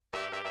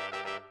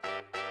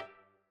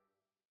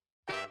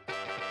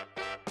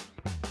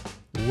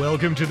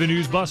Welcome to the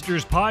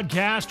Newsbusters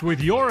podcast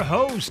with your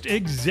host,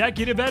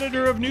 executive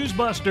editor of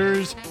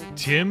Newsbusters,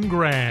 Tim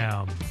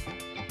Graham.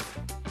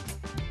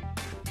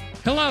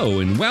 Hello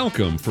and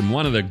welcome from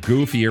one of the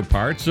goofier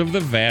parts of the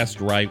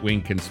vast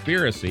right-wing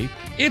conspiracy.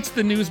 It's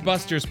the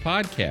Newsbusters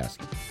podcast.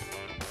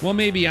 Well,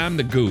 maybe I'm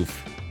the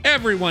goof.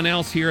 Everyone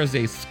else here is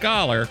a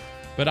scholar,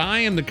 but I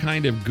am the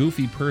kind of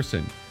goofy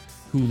person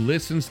who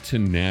listens to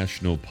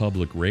National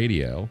Public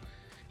Radio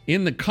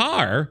in the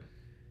car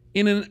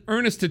in an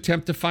earnest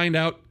attempt to find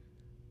out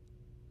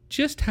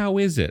just how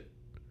is it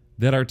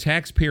that our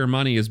taxpayer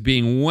money is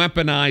being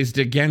weaponized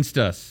against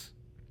us.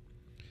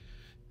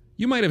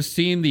 You might have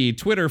seen the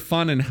Twitter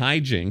fun and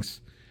hijinks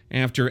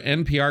after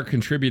NPR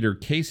contributor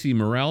Casey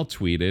Morell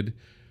tweeted,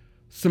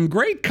 "Some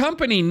great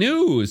company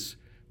news.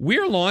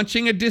 We're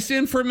launching a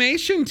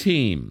disinformation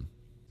team."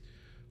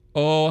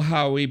 Oh,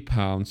 how we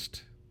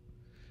pounced.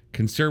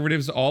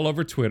 Conservatives all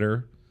over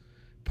Twitter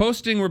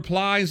posting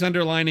replies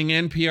underlining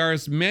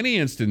NPR's many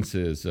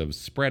instances of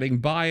spreading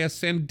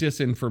bias and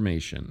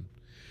disinformation.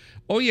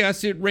 Oh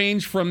yes, it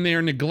ranged from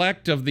their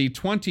neglect of the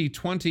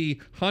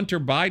 2020 Hunter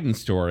Biden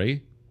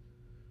story,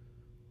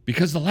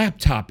 because the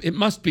laptop, it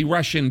must be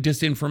Russian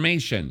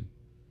disinformation.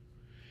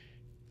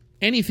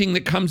 Anything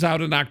that comes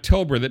out in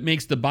October that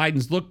makes the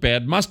Bidens look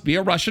bad must be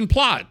a Russian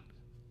plot.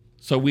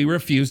 So we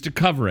refuse to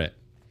cover it.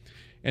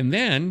 And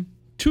then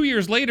 2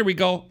 years later we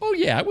go, oh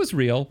yeah, it was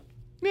real.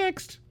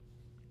 Next.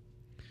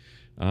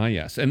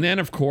 Yes. And then,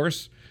 of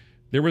course,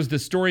 there was the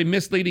story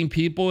misleading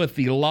people with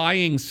the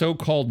lying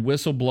so-called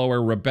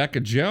whistleblower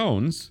Rebecca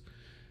Jones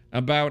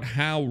about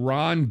how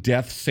Ron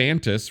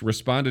DeSantis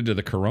responded to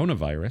the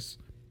coronavirus.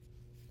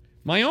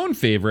 My own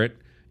favorite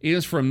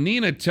is from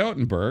Nina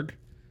Totenberg.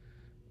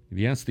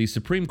 Yes, the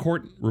Supreme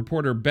Court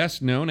reporter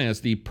best known as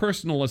the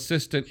personal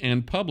assistant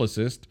and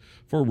publicist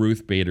for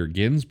Ruth Bader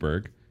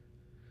Ginsburg.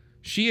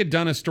 She had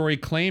done a story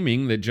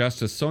claiming that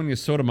Justice Sonia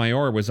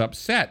Sotomayor was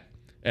upset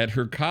at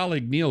her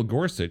colleague Neil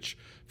Gorsuch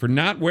for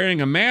not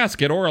wearing a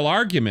mask at oral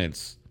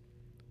arguments.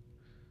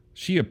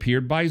 She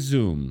appeared by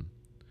Zoom.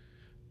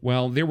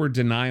 Well, there were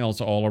denials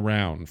all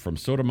around, from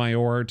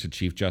Sotomayor to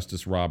Chief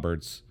Justice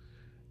Roberts.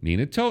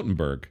 Nina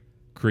Totenberg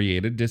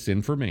created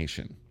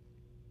disinformation.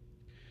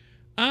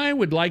 I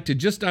would like to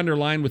just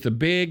underline with a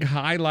big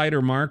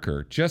highlighter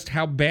marker just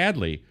how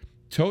badly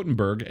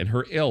Totenberg and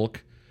her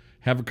ilk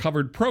have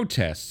covered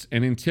protests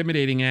and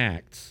intimidating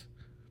acts.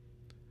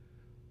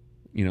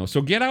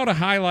 So get out a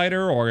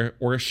highlighter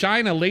or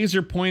shine a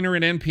laser pointer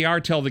at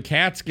NPR till the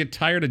cats get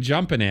tired of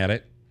jumping at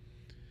it.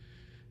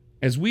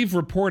 As we've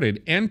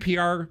reported,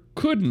 NPR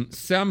couldn't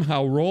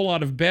somehow roll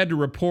out of bed to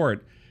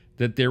report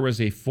that there was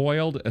a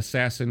foiled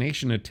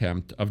assassination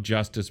attempt of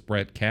Justice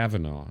Brett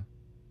Kavanaugh.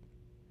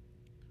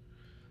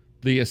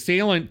 The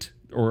assailant,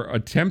 or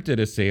attempted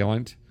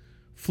assailant,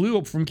 flew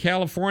up from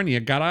California,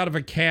 got out of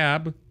a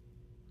cab,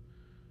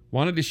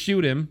 wanted to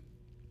shoot him,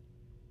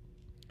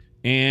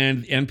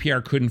 and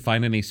NPR couldn't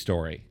find any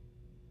story.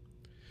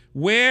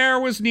 Where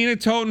was Nina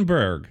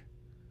Totenberg?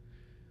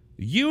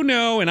 You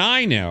know, and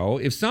I know,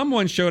 if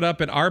someone showed up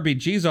at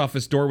RBG's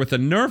office door with a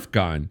Nerf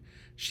gun,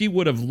 she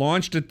would have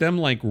launched at them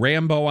like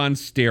Rambo on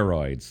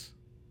steroids.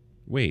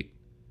 Wait,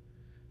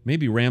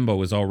 maybe Rambo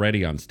was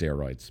already on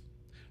steroids.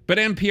 But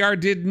NPR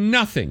did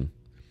nothing.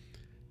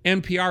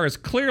 NPR is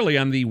clearly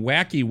on the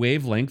wacky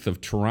wavelength of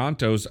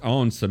Toronto's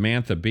own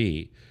Samantha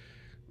Bee.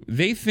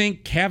 They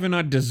think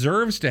Kavanaugh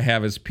deserves to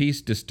have his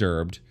peace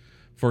disturbed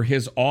for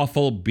his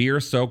awful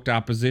beer-soaked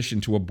opposition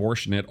to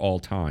abortion at all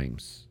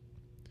times.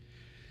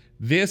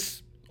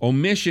 This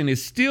omission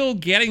is still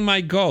getting my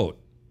goat.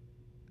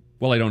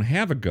 Well, I don't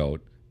have a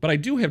goat, but I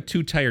do have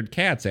two tired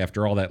cats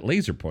after all that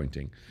laser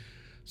pointing.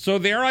 So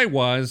there I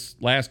was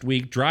last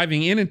week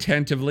driving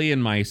inattentively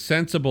in my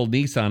sensible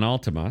Nissan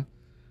Altima,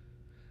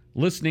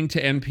 listening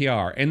to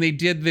NPR, and they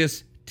did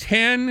this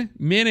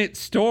 10-minute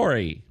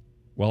story.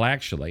 Well,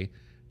 actually,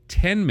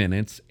 10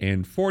 minutes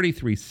and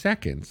 43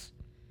 seconds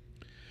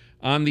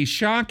on the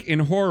shock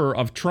and horror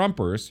of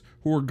Trumpers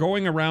who were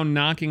going around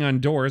knocking on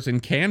doors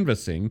and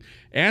canvassing,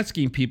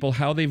 asking people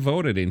how they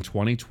voted in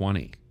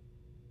 2020.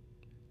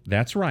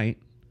 That's right.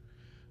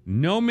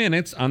 No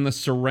minutes on the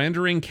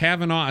surrendering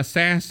Kavanaugh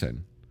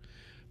assassin,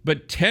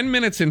 but 10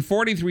 minutes and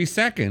 43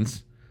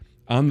 seconds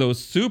on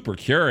those super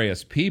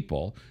curious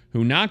people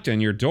who knocked on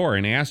your door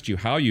and asked you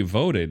how you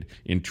voted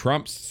in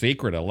Trump's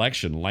sacred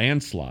election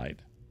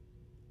landslide.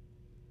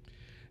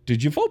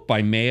 Did you vote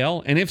by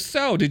mail? And if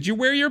so, did you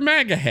wear your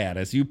MAGA hat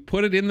as you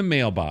put it in the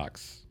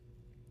mailbox?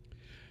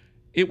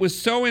 It was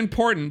so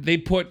important they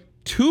put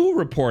two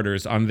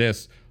reporters on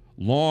this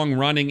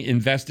long-running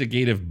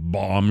investigative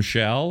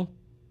bombshell.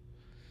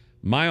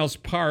 Miles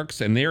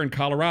Parks, and there in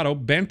Colorado,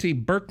 Benty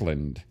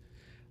Birkeland.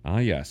 Ah,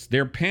 yes.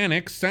 Their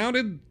panic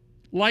sounded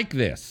like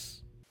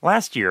this.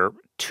 Last year,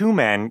 two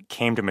men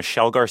came to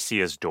Michelle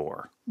Garcia's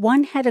door.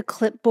 One had a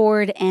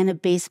clipboard and a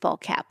baseball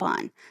cap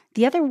on.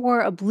 The other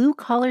wore a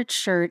blue-collared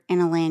shirt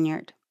and a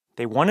lanyard.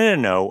 They wanted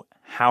to know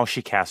how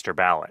she cast her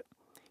ballot.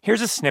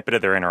 Here's a snippet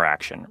of their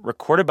interaction,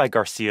 recorded by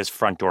Garcia's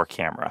front door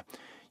camera.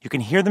 you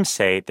can hear them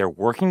say they're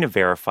working to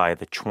verify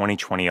the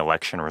 2020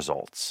 election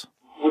results.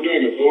 We're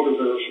doing a voter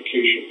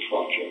verification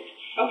project.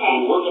 Okay.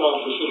 We're working off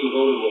the city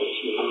voter rolls.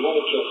 I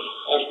wanted to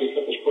ask you a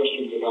couple of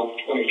questions about the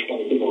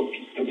 2020 vote.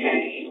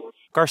 Okay.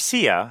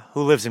 Garcia,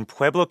 who lives in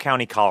Pueblo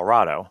County,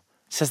 Colorado,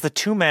 says the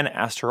two men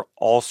asked her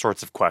all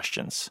sorts of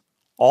questions,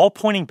 all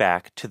pointing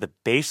back to the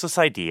baseless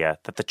idea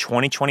that the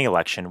 2020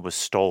 election was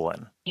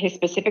stolen. His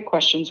specific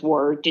questions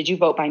were, did you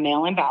vote by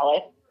mail-in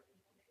ballot?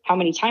 How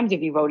many times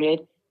have you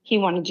voted? He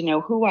wanted to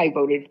know who I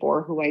voted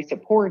for, who I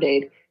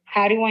supported.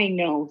 How do I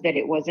know that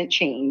it wasn't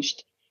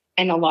changed?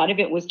 And a lot of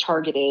it was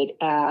targeted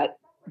at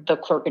the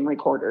clerk and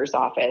recorder's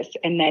office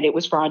and that it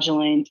was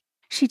fraudulent.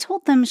 She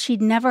told them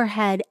she'd never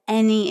had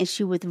any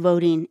issue with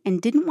voting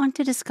and didn't want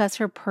to discuss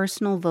her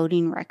personal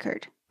voting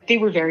record. They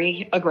were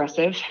very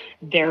aggressive.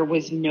 There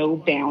was no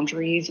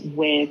boundaries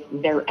with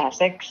their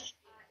ethics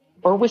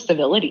or with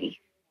civility.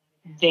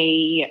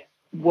 They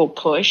will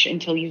push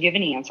until you give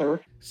an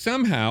answer.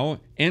 Somehow,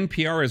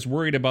 NPR is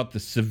worried about the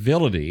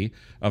civility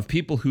of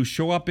people who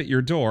show up at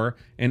your door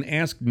and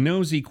ask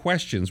nosy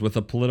questions with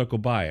a political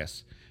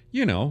bias.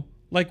 You know,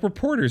 like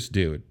reporters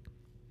do.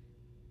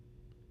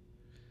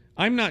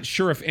 I'm not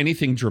sure if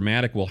anything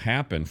dramatic will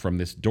happen from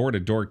this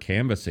door-to-door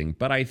canvassing,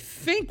 but I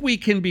think we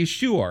can be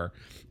sure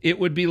it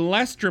would be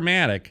less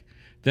dramatic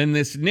than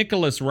this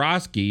Nicholas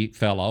Roski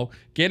fellow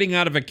getting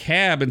out of a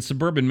cab in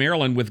suburban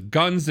Maryland with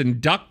guns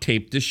and duct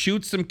tape to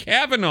shoot some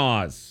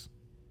Kavanaughs.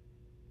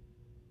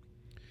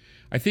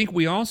 I think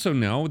we also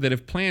know that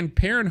if Planned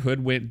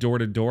Parenthood went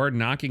door-to-door,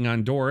 knocking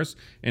on doors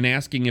and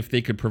asking if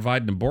they could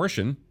provide an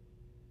abortion,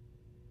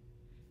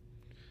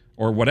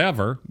 or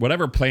whatever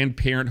Planned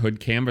Parenthood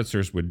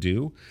canvassers would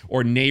do,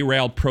 or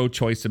NARAL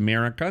pro-choice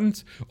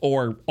Americans,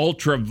 or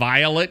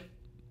Ultraviolet,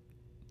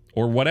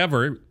 or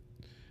whatever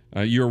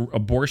your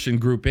abortion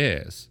group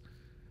is.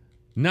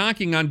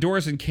 Knocking on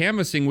doors and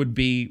canvassing would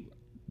be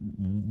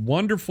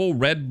wonderful,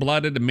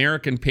 red-blooded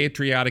American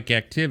patriotic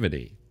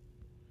activity.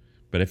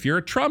 But if you're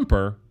a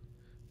Trumper,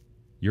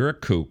 you're a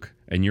kook,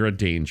 and you're a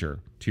danger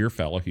to your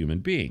fellow human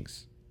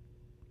beings.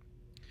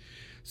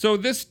 So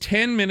this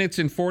 10 minutes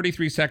and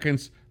 43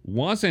 seconds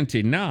wasn't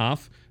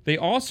enough. They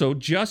also,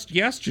 just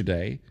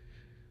yesterday,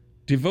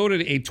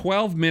 devoted a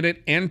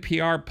 12-minute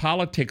NPR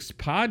politics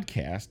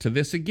podcast to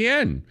this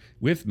again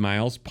with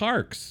Miles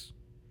Parks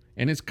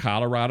and his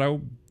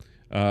Colorado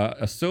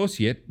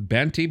associate,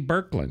 Benty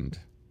Birkeland.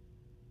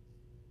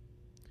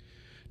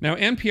 Now,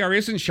 NPR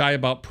isn't shy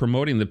about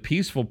promoting the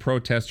peaceful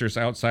protesters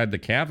outside the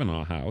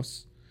Kavanaugh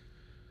house.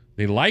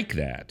 They like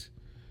that.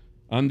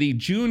 On the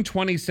June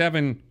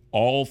 27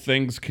 All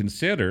Things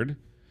Considered,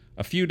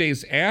 a few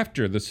days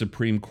after the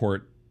Supreme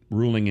Court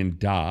ruling in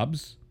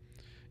Dobbs,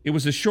 it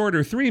was a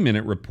shorter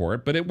 3-minute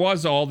report, but it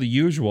was all the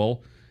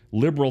usual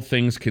liberal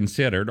things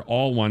considered,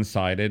 all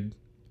one-sided.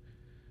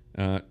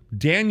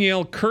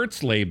 Danielle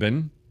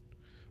Kurtzleben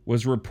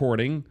was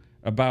reporting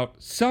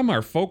about some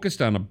are focused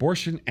on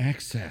abortion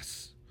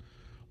access.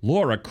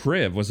 Laura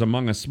Kriv was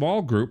among a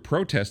small group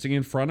protesting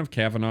in front of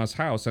Kavanaugh's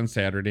house on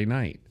Saturday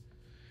night.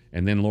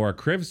 And then Laura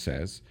Kriv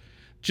says,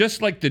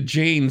 just like the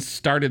Janes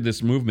started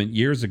this movement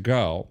years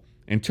ago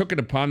and took it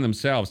upon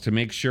themselves to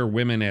make sure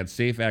women had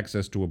safe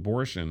access to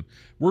abortion,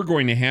 we're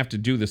going to have to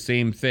do the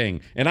same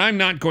thing. And I'm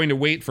not going to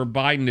wait for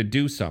Biden to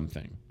do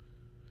something.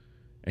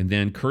 And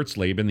then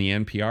Kurtzleben, the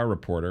NPR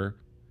reporter,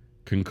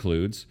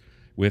 concludes,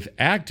 with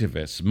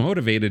activists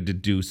motivated to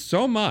do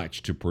so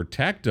much to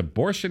protect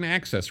abortion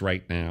access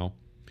right now,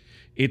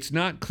 it's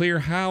not clear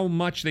how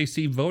much they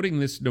see voting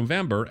this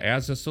November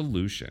as a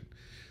solution.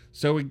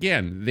 So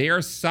again, they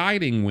are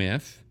siding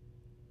with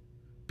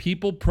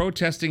people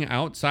protesting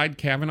outside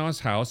Kavanaugh's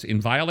house in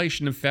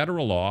violation of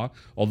federal law,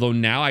 although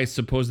now I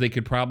suppose they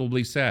could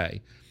probably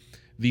say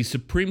the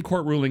Supreme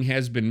Court ruling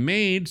has been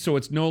made, so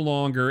it's no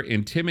longer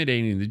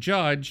intimidating the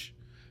judge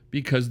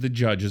because the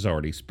judge has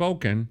already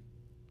spoken.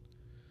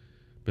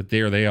 But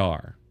there they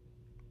are.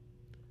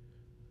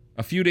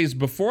 A few days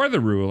before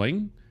the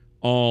ruling,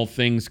 All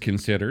Things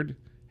Considered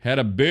had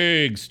a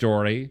big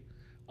story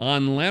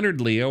on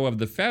Leonard Leo of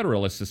the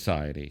Federalist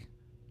Society.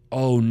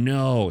 Oh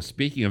no,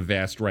 speaking of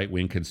vast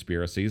right-wing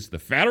conspiracies, the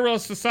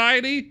Federalist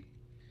Society?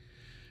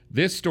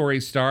 This story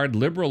starred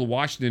liberal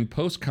Washington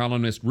Post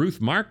columnist Ruth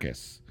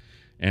Marcus,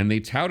 and they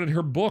touted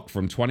her book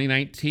from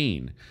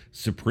 2019,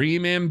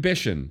 Supreme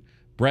Ambition,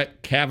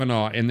 Brett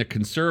Kavanaugh and the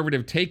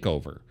Conservative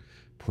Takeover,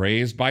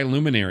 praised by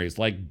luminaries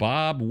like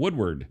Bob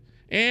Woodward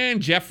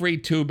and Jeffrey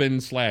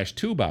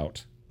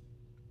Toobin/Toobout.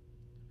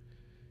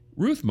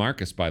 Ruth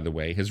Marcus, by the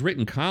way, has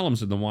written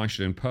columns in the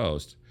Washington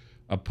Post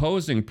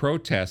opposing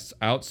protests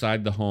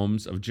outside the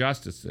homes of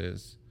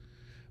justices.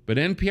 But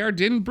NPR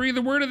didn't breathe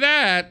a word of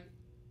that.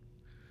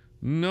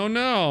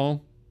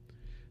 No.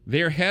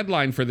 Their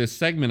headline for this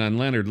segment on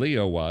Leonard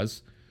Leo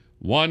was,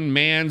 "One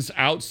Man's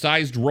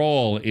Outsized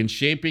Role in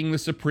Shaping the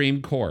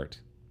Supreme Court."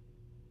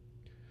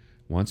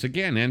 Once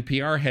again,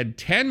 NPR had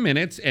 10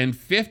 minutes and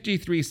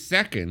 53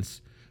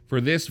 seconds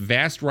for this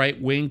vast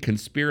right-wing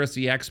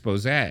conspiracy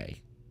expose.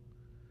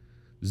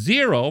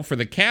 0 for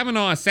the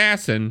Kavanaugh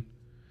assassin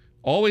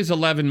Always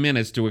 11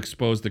 minutes to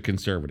expose the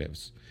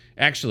conservatives.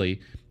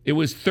 Actually, it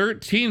was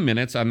 13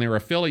 minutes on their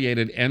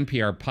affiliated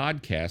NPR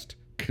podcast,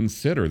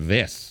 Consider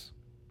This.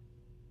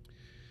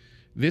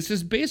 This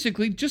is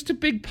basically just a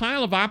big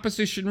pile of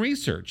opposition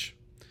research.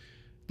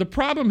 The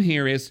problem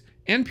here is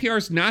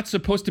NPR's not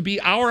supposed to be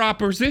our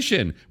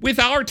opposition with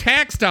our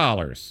tax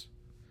dollars.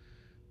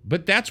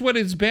 But that's what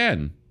it's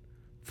been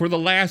for the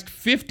last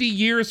 50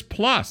 years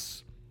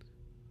plus.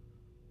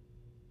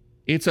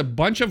 It's a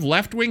bunch of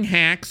left-wing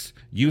hacks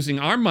using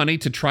our money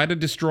to try to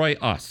destroy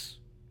us.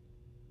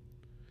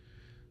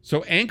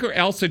 So anchor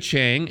Elsa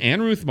Chang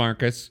and Ruth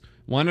Marcus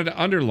wanted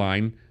to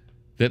underline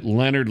that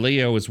Leonard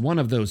Leo is one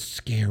of those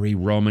scary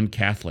Roman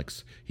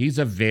Catholics. He's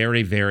a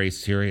very, very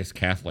serious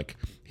Catholic.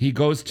 He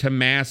goes to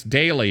Mass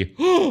daily.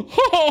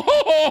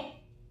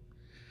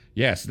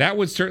 Yes, that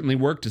would certainly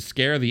work to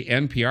scare the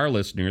NPR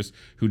listeners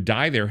who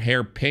dye their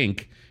hair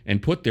pink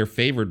and put their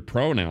favored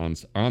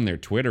pronouns on their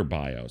Twitter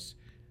bios.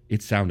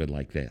 It sounded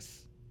like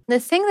this. The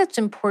thing that's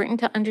important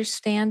to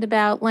understand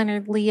about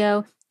Leonard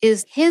Leo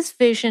is his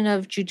vision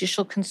of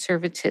judicial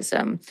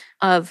conservatism,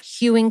 of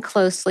hewing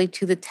closely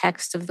to the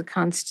text of the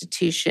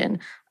Constitution,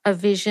 a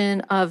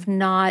vision of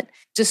not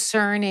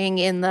discerning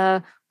in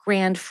the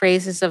grand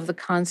phrases of the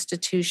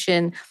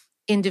Constitution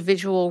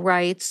individual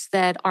rights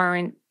that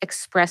aren't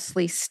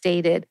expressly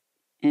stated.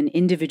 An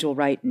individual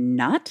right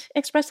not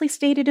expressly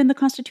stated in the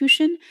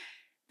Constitution?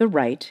 The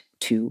right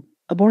to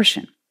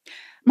abortion.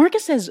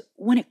 Marcus says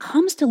when it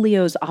comes to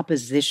Leo's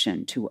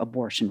opposition to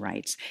abortion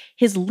rights,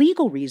 his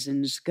legal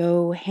reasons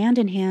go hand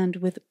in hand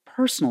with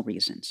personal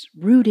reasons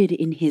rooted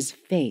in his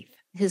faith.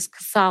 His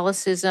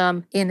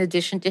Catholicism, in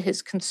addition to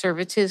his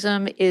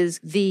conservatism, is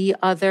the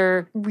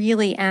other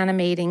really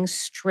animating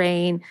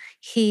strain.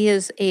 He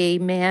is a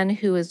man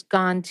who has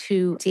gone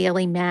to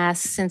daily Mass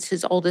since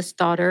his oldest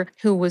daughter,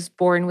 who was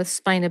born with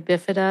spina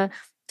bifida,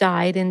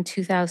 died in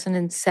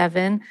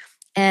 2007.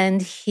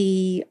 And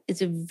he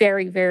is a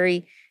very,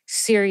 very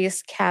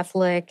serious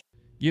Catholic.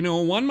 You know,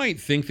 one might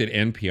think that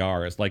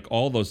NPR is like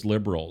all those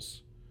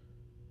liberals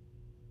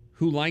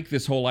who like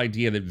this whole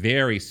idea that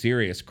very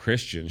serious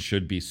Christians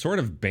should be sort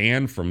of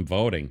banned from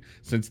voting,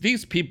 since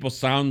these people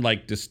sound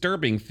like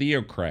disturbing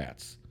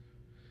theocrats.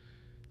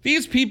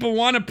 These people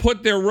want to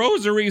put their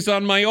rosaries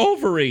on my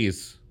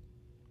ovaries.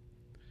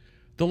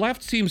 The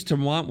left seems to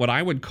want what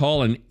I would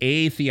call an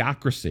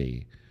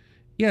a-theocracy.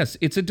 Yes,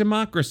 it's a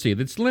democracy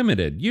that's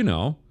limited, you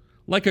know,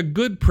 like a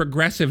good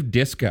progressive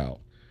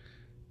disco.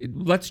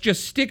 Let's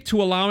just stick to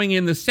allowing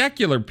in the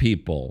secular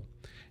people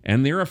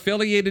and their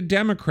affiliated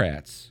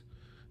Democrats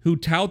who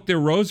tout their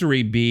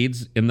rosary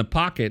beads in the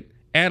pocket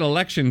at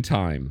election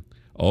time.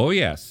 Oh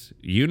yes,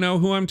 you know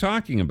who I'm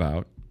talking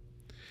about.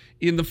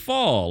 In the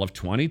fall of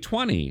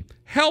 2020,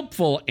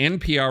 helpful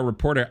NPR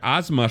reporter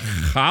Asma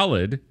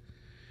Khalid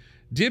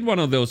did one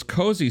of those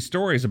cozy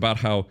stories about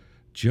how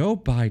Joe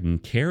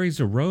Biden carries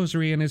a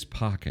rosary in his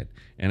pocket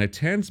and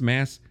attends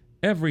Mass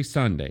every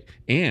Sunday,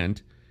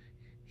 and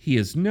he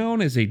is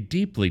known as a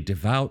deeply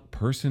devout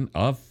person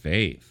of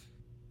faith.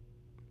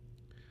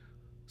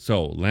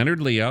 So,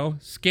 Leonard Leo,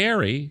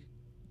 scary,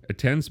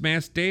 attends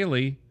Mass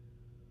daily.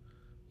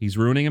 He's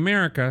ruining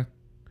America.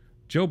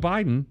 Joe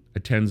Biden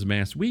attends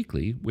Mass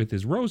weekly with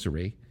his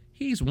rosary.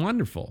 He's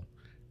wonderful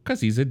because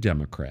he's a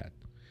Democrat.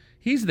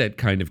 He's that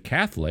kind of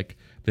Catholic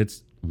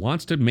that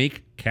wants to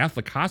make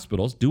Catholic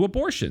hospitals do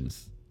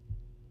abortions.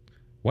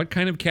 What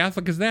kind of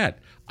Catholic is that?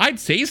 I'd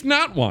say he's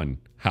not one.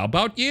 How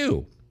about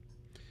you?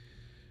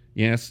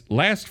 Yes,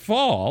 last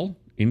fall,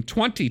 in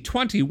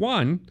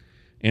 2021,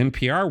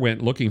 NPR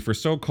went looking for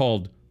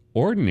so-called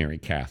ordinary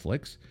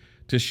Catholics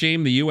to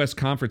shame the U.S.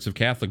 Conference of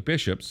Catholic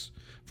Bishops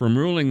from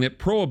ruling that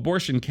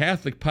pro-abortion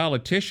Catholic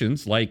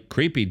politicians like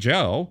Creepy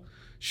Joe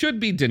should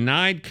be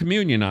denied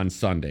communion on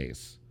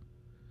Sundays.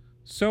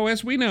 So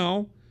as we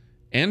know,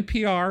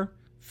 NPR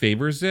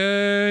favors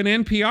an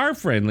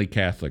NPR-friendly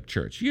Catholic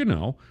church, you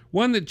know,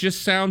 one that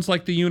just sounds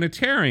like the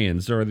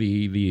Unitarians or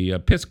the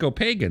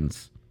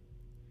Episcopagans.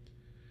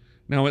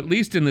 Now, at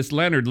least in this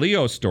Leonard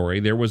Leo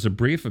story, there was a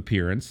brief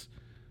appearance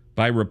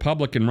by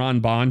Republican Ron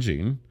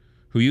Bonjean,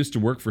 who used to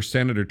work for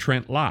Senator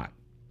Trent Lott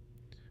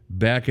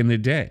back in the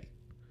day.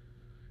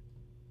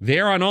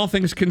 There, on All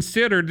Things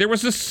Considered, there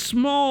was a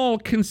small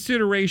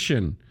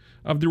consideration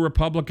of the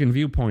Republican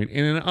viewpoint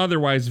in an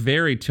otherwise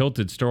very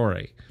tilted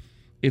story.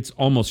 It's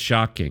almost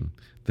shocking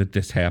that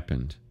this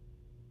happened.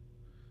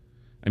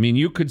 I mean,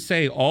 you could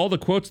say all the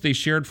quotes they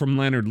shared from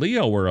Leonard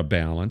Leo were a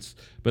balance,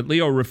 but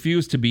Leo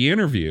refused to be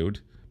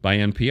interviewed by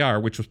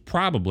NPR, which was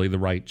probably the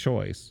right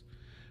choice.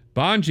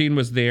 Bonjean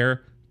was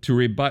there to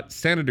rebut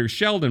Senator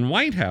Sheldon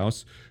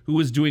Whitehouse, who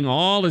was doing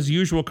all his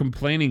usual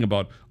complaining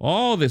about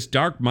all this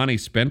dark money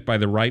spent by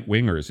the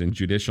right-wingers in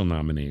judicial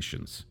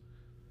nominations.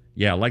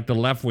 Yeah, like the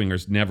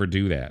left-wingers never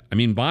do that. I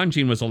mean,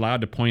 Bonjean was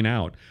allowed to point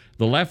out,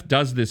 the left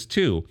does this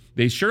too.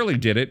 They surely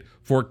did it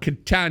for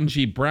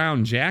Ketanji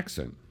Brown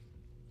Jackson.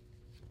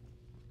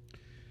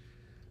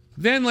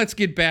 Then let's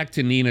get back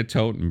to Nina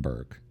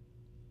Totenberg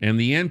and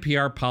the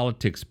NPR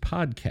Politics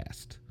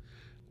podcast.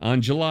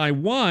 On July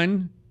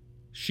 1,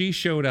 she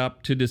showed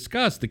up to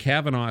discuss the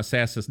Kavanaugh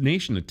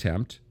assassination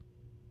attempt.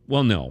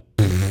 Well, no.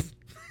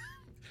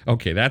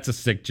 Okay, that's a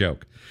sick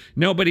joke.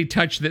 Nobody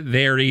touched it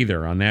there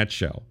either on that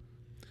show.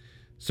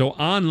 So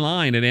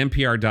online at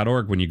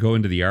npr.org, when you go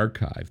into the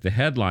archive, the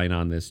headline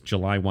on this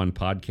July 1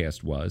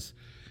 podcast was,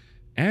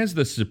 "As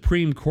the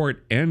Supreme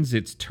Court ends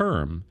its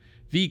term,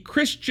 the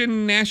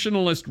Christian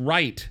nationalist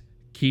right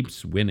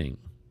keeps winning."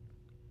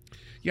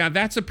 Yeah,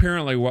 that's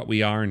apparently what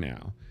we are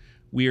now.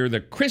 We are the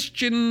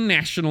Christian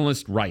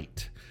nationalist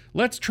right.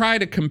 Let's try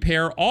to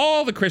compare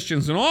all the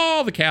Christians and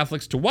all the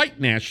Catholics to white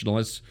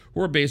nationalists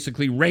who are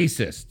basically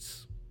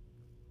racists.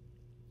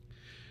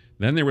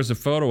 Then there was a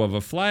photo of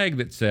a flag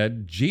that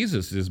said,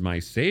 "Jesus is my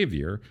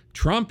savior,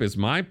 Trump is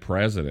my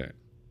president."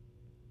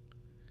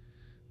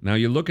 Now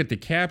you look at the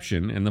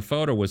caption, and the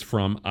photo was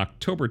from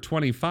October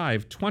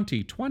 25,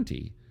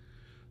 2020.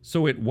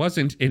 So it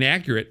wasn't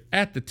inaccurate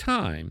at the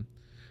time,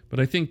 but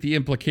I think the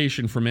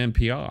implication from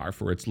NPR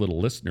for its little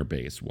listener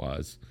base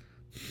was,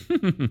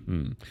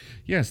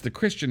 yes, the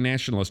Christian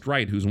nationalist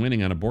right who's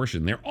winning on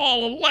abortion, they're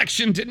all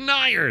election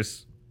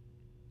deniers.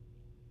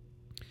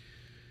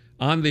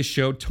 On this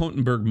show,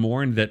 Totenberg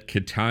mourned that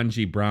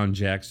Ketanji Brown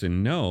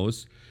Jackson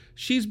knows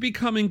she's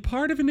becoming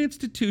part of an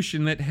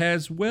institution that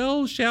has,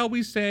 well, shall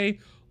we say,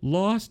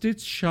 lost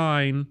its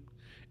shine.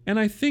 And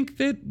I think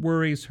that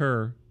worries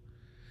her.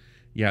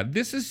 Yeah,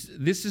 this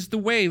is the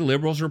way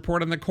liberals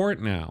report on the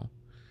court now.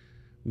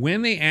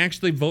 When they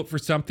actually vote for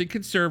something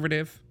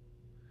conservative,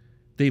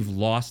 they've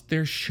lost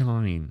their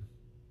shine.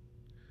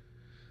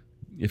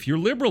 If you're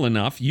liberal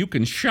enough, you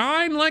can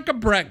shine like a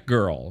Brett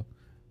girl.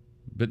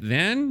 But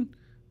then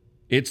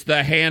it's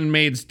the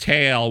Handmaid's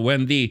Tale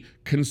when the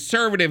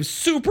conservative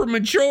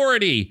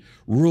supermajority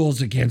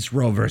rules against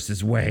Roe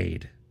versus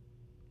Wade.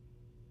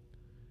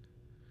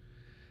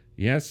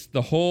 Yes,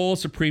 the whole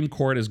Supreme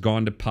Court has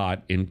gone to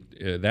pot.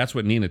 That's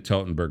what Nina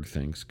Totenberg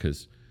thinks,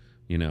 because,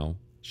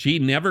 she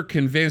never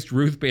convinced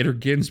Ruth Bader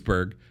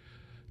Ginsburg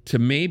to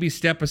maybe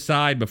step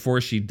aside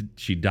before she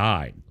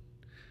died.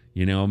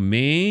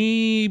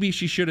 Maybe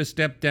she should have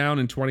stepped down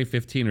in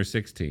 2015 or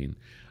 16.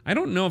 I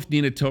don't know if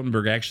Nina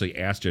Totenberg actually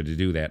asked her to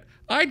do that.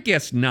 I'd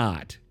guess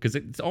not, because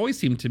it's always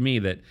seemed to me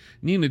that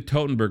Nina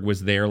Totenberg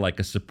was there like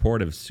a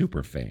supportive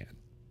superfan.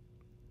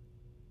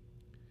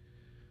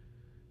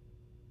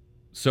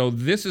 So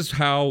this is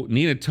how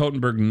Nina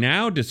Totenberg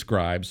now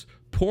describes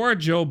poor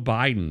Joe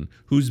Biden,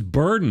 who's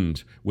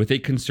burdened with a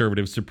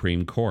conservative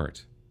Supreme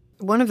Court.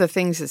 One of the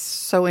things that's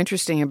so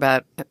interesting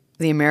about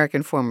the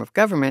American form of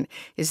government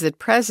is that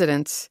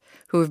presidents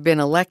who have been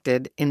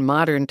elected in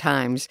modern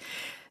times,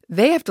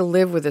 they have to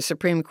live with a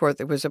Supreme Court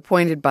that was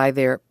appointed by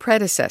their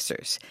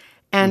predecessors.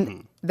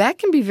 And that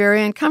can be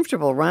very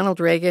uncomfortable. Ronald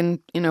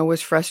Reagan,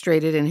 was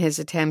frustrated in his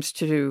attempts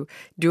to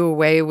do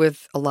away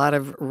with a lot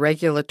of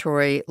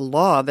regulatory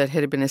law that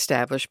had been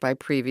established by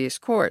previous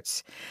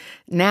courts.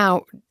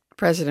 Now,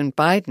 President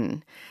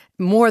Biden,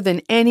 more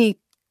than any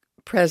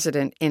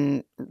president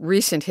in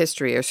recent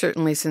history, or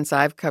certainly since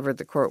I've covered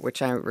the court,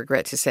 which I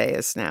regret to say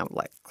is now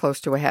like close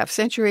to a half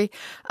century,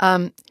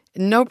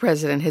 no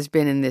president has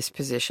been in this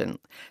position.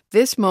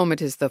 This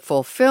moment is the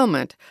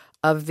fulfillment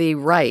of the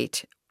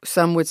right,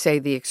 some would say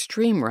the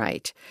extreme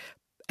right,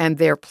 and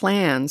their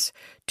plans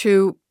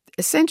to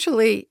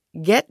essentially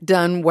get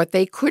done what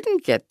they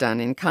couldn't get done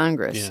in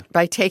Congress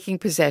by taking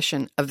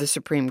possession of the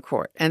Supreme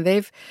Court. And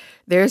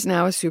there's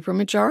now a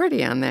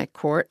supermajority on that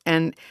court,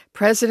 and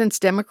presidents,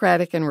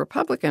 Democratic and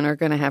Republican, are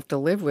going to have to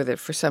live with it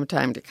for some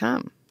time to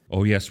come.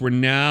 Oh, yes, we're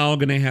now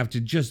going to have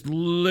to just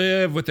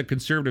live with the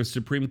conservative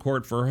Supreme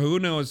Court for who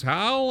knows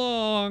how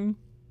long.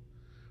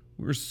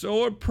 We're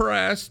so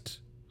oppressed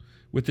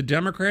with the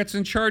Democrats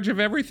in charge of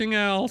everything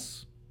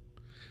else.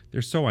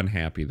 They're so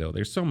unhappy, though.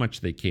 There's so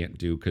much they can't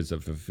do because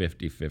of the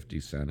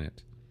 50-50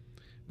 Senate.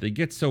 They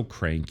get so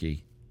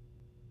cranky.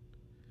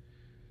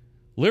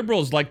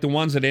 Liberals like the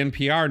ones at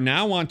NPR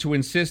now want to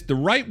insist the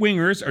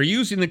right-wingers are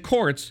using the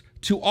courts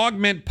to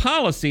augment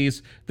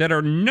policies that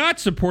are not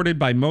supported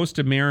by most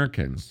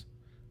Americans.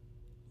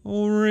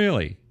 Oh,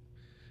 really?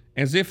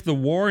 As if the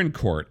Warren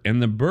Court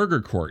and the Burger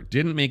Court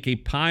didn't make a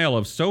pile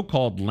of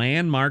so-called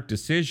landmark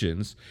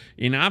decisions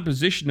in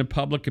opposition to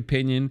public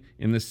opinion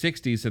in the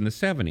 60s and the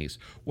 70s.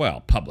 Well,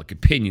 public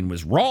opinion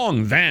was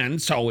wrong then,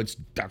 so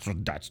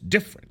that's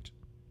different.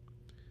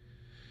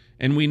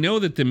 And we know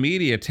that the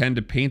media tend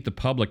to paint the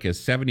public as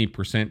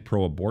 70%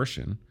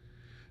 pro-abortion,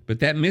 but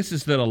that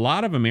misses that a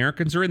lot of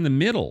Americans are in the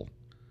middle.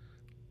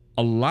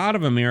 A lot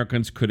of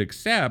Americans could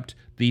accept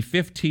the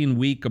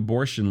 15-week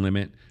abortion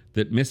limit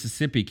that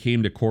Mississippi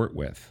came to court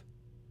with.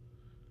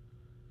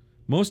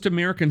 Most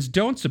Americans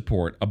don't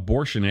support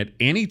abortion at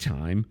any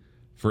time,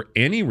 for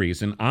any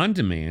reason, on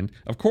demand.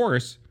 Of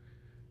course,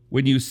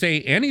 when you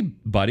say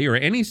anybody or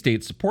any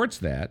state supports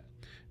that,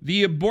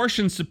 the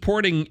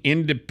abortion-supporting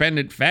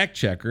independent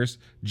fact-checkers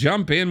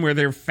jump in with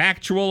their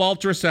factual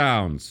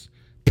ultrasounds.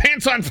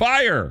 Pants on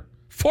fire!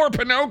 4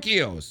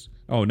 Pinocchios!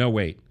 Oh, no,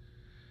 wait.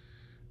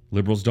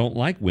 Liberals don't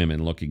like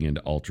women looking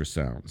into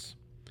ultrasounds.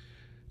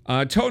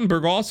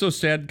 Totenberg also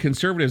said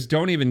conservatives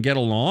don't even get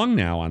along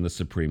now on the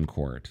Supreme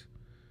Court.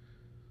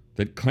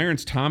 that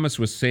Clarence Thomas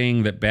was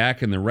saying that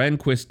back in the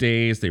Rehnquist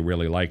days, they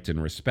really liked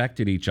and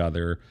respected each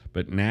other.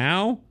 But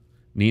now,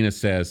 Nina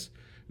says,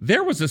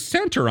 there was a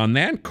center on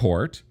that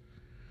court.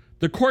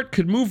 The court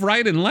could move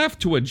right and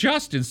left to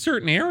adjust in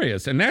certain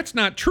areas, and that's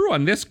not true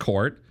on this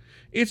court.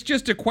 It's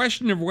just a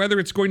question of whether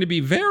it's going to be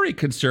very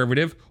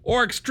conservative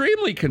or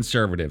extremely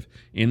conservative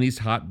in these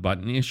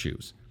hot-button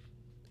issues.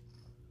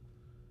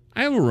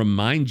 I will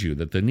remind you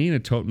that the Nina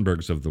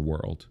Totenbergs of the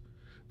world,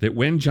 that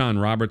when John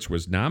Roberts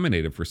was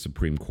nominated for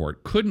Supreme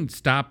Court, couldn't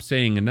stop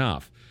saying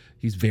enough.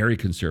 He's very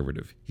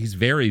conservative. He's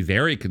very,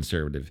 very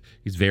conservative.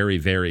 He's very,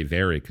 very,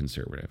 very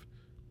conservative.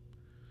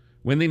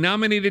 When they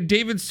nominated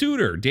David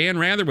Souter, Dan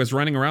Rather was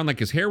running around like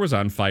his hair was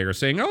on fire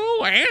saying,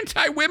 oh,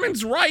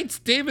 anti-women's rights,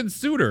 David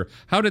Souter.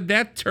 How did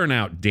that turn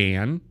out,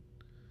 Dan?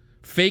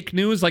 Fake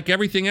news like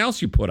everything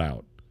else you put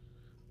out.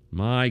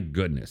 My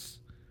goodness.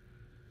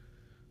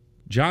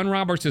 John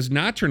Roberts has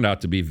not turned out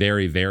to be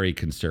very, very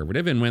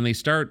conservative. And when they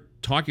start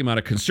talking about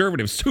a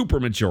conservative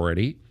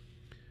supermajority,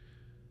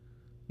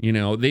 you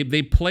know,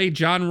 they play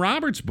John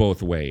Roberts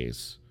both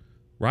ways,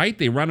 right?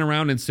 They run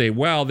around and say,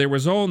 well, there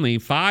was only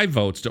 5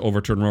 votes to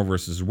overturn Roe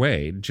versus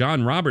Wade.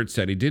 John Roberts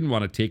said he didn't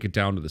want to take it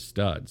down to the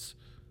studs.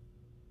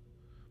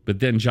 But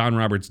then John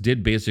Roberts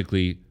did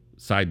basically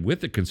side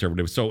with the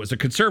conservatives. So it was a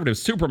conservative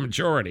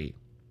supermajority.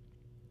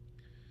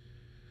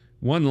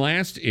 One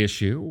last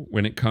issue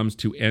when it comes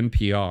to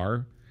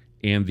NPR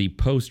and the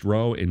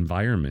post-Roe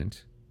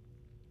environment.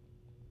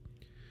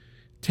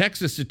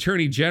 Texas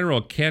Attorney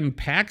General Ken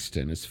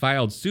Paxton has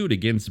filed suit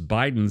against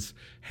Biden's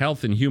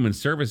Health and Human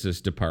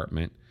Services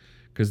Department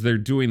because they're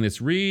doing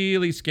this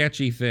really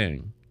sketchy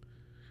thing.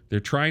 They're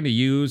trying to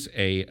use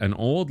an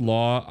old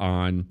law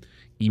on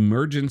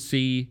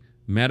emergency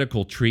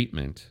medical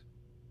treatment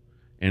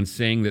and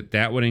saying that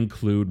that would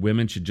include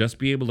women should just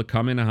be able to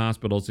come into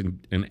hospitals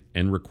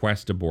and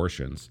request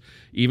abortions,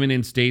 even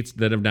in states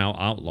that have now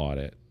outlawed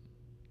it.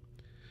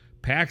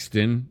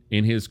 Paxton,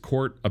 in his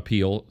court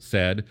appeal,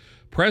 said,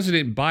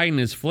 President Biden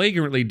is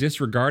flagrantly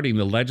disregarding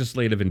the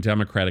legislative and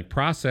democratic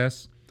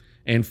process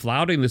and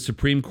flouting the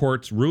Supreme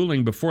Court's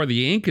ruling before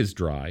the ink is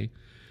dry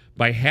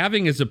by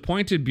having his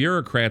appointed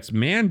bureaucrats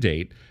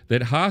mandate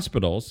that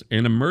hospitals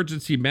and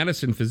emergency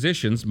medicine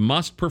physicians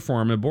must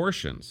perform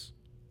abortions.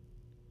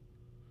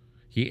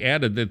 He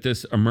added that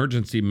this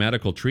emergency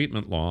medical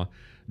treatment law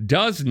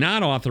does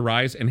not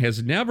authorize and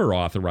has never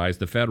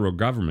authorized the federal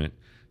government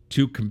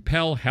to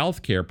compel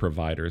healthcare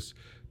providers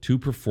to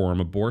perform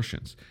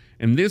abortions.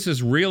 And this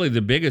is really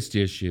the biggest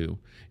issue,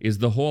 is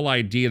the whole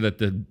idea that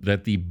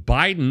the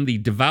Biden, the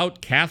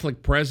devout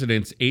Catholic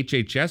president's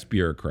HHS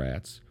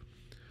bureaucrats,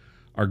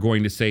 are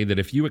going to say that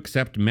if you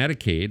accept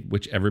Medicaid,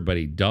 which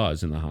everybody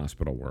does in the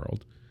hospital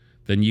world,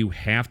 then you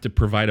have to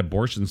provide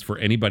abortions for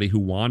anybody who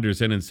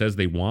wanders in and says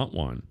they want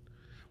one.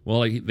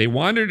 Well, they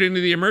wandered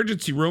into the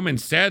emergency room and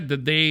said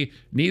that they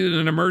needed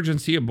an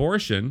emergency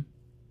abortion,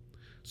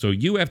 so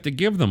you have to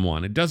give them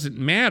one. It doesn't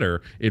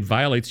matter. It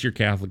violates your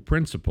Catholic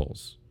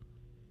principles.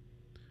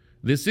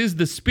 This is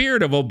the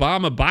spirit of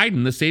Obama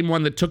Biden, the same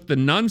one that took the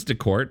nuns to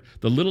court,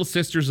 the Little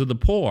Sisters of the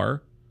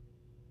Poor,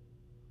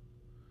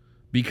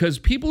 because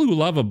people who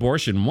love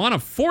abortion want to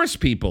force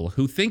people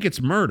who think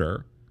it's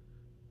murder,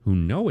 who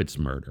know it's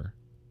murder,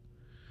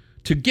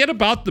 to get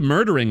about the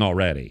murdering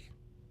already.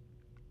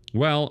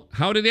 Well,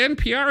 how did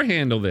NPR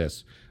handle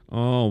this?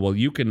 Oh, well,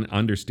 you can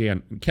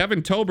understand.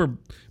 Kevin Tober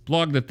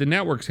blogged that the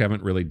networks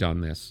haven't really done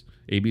this.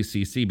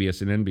 ABC,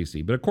 CBS, and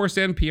NBC. But of course,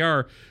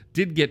 NPR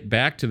did get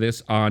back to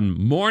this on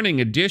Morning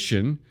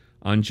Edition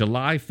on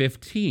July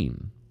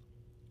 15.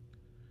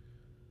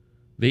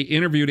 They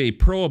interviewed a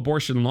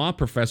pro-abortion law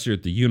professor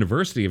at the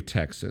University of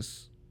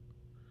Texas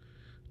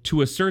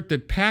to assert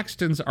that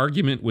Paxton's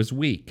argument was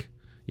weak.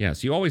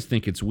 Yes, you always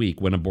think it's weak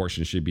when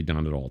abortion should be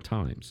done at all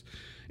times.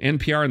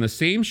 NPR in the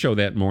same show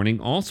that morning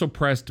also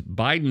pressed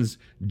Biden's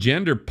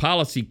Gender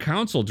Policy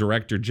Council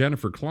Director,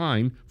 Jennifer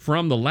Klein,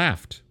 from the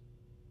left.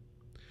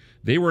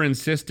 They were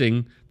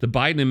insisting the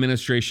Biden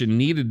administration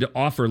needed to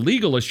offer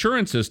legal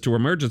assurances to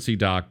emergency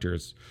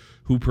doctors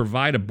who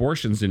provide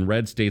abortions in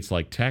red states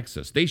like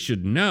Texas. They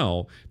should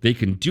know they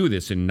can do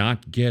this and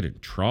not get in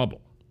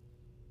trouble.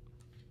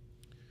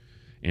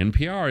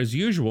 NPR, as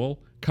usual,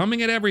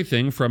 coming at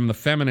everything from the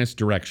feminist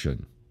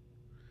direction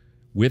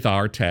with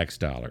our tax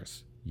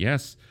dollars.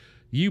 Yes,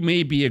 you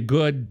may be a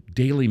good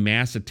daily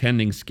mass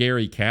attending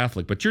scary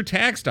Catholic, but your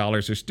tax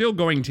dollars are still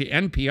going to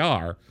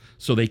NPR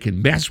so they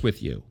can mess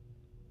with you.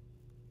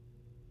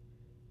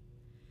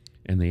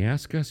 And they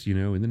ask us,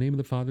 in the name of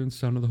the Father and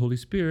Son and the Holy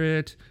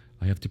Spirit,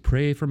 I have to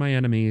pray for my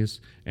enemies.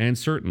 And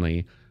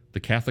certainly the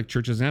Catholic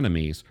Church's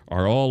enemies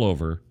are all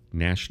over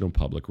National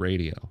Public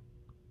Radio.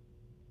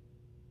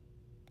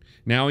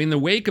 Now, in the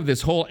wake of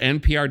this whole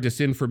NPR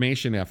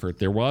disinformation effort,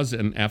 there was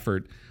an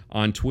effort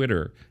on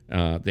Twitter.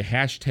 The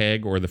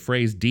hashtag or the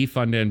phrase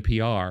defund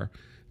NPR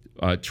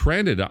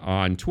trended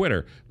on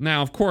Twitter.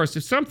 Now, of course,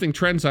 if something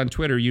trends on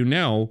Twitter,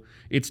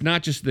 it's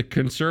not just the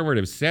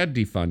conservatives said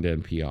defund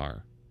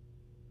NPR.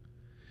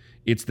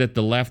 It's that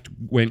the left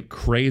went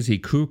crazy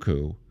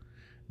cuckoo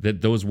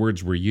that those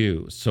words were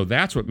used. So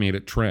that's what made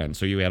it trend.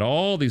 So you had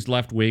all these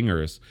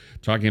left-wingers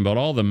talking about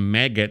all the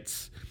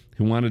maggots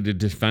who wanted to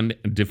defund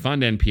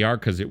NPR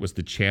because it was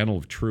the channel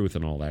of truth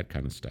and all that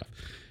kind of stuff.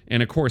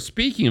 And of course,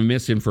 speaking of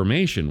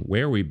misinformation,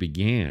 where we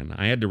began,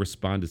 I had to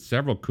respond to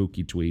several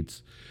kooky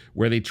tweets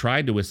where they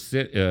tried to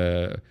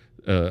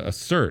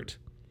assert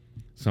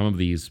some of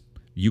these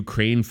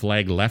Ukraine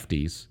flag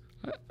lefties.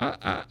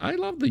 I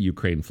love the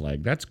Ukraine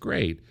flag. That's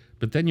great.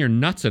 But then you're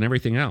nuts on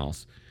everything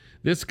else.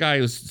 This guy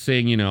was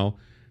saying,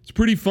 it's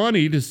pretty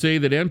funny to say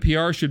that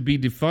NPR should be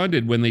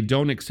defunded when they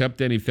don't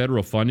accept any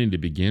federal funding to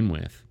begin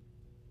with.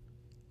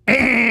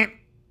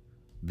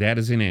 That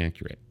is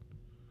inaccurate.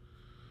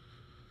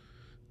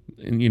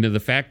 And, the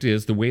fact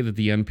is, the way that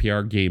the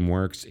NPR game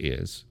works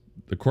is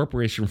the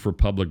Corporation for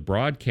Public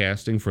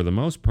Broadcasting, for the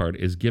most part,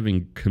 is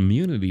giving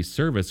community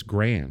service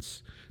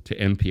grants to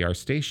NPR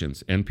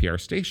stations. NPR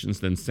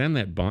stations then send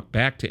that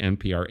back to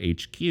NPR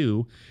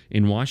HQ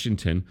in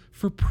Washington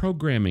for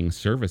programming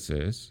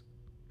services.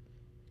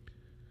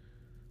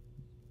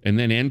 And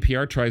then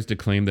NPR tries to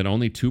claim that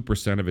only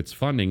 2% of its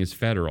funding is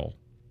federal.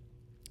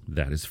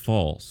 That is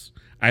false.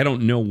 I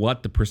don't know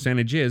what the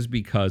percentage is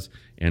because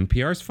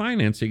NPR's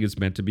financing is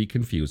meant to be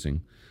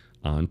confusing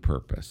on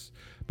purpose.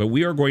 But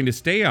we are going to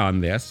stay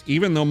on this,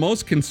 even though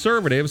most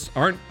conservatives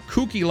aren't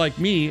kooky like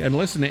me and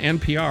listen to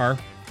NPR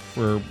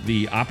for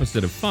the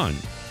opposite of fun.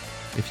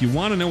 If you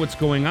want to know what's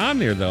going on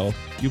there, though,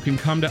 you can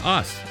come to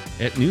us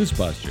at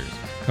Newsbusters.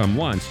 Come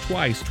once,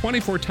 twice,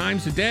 24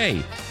 times a day.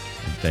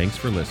 And thanks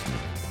for listening.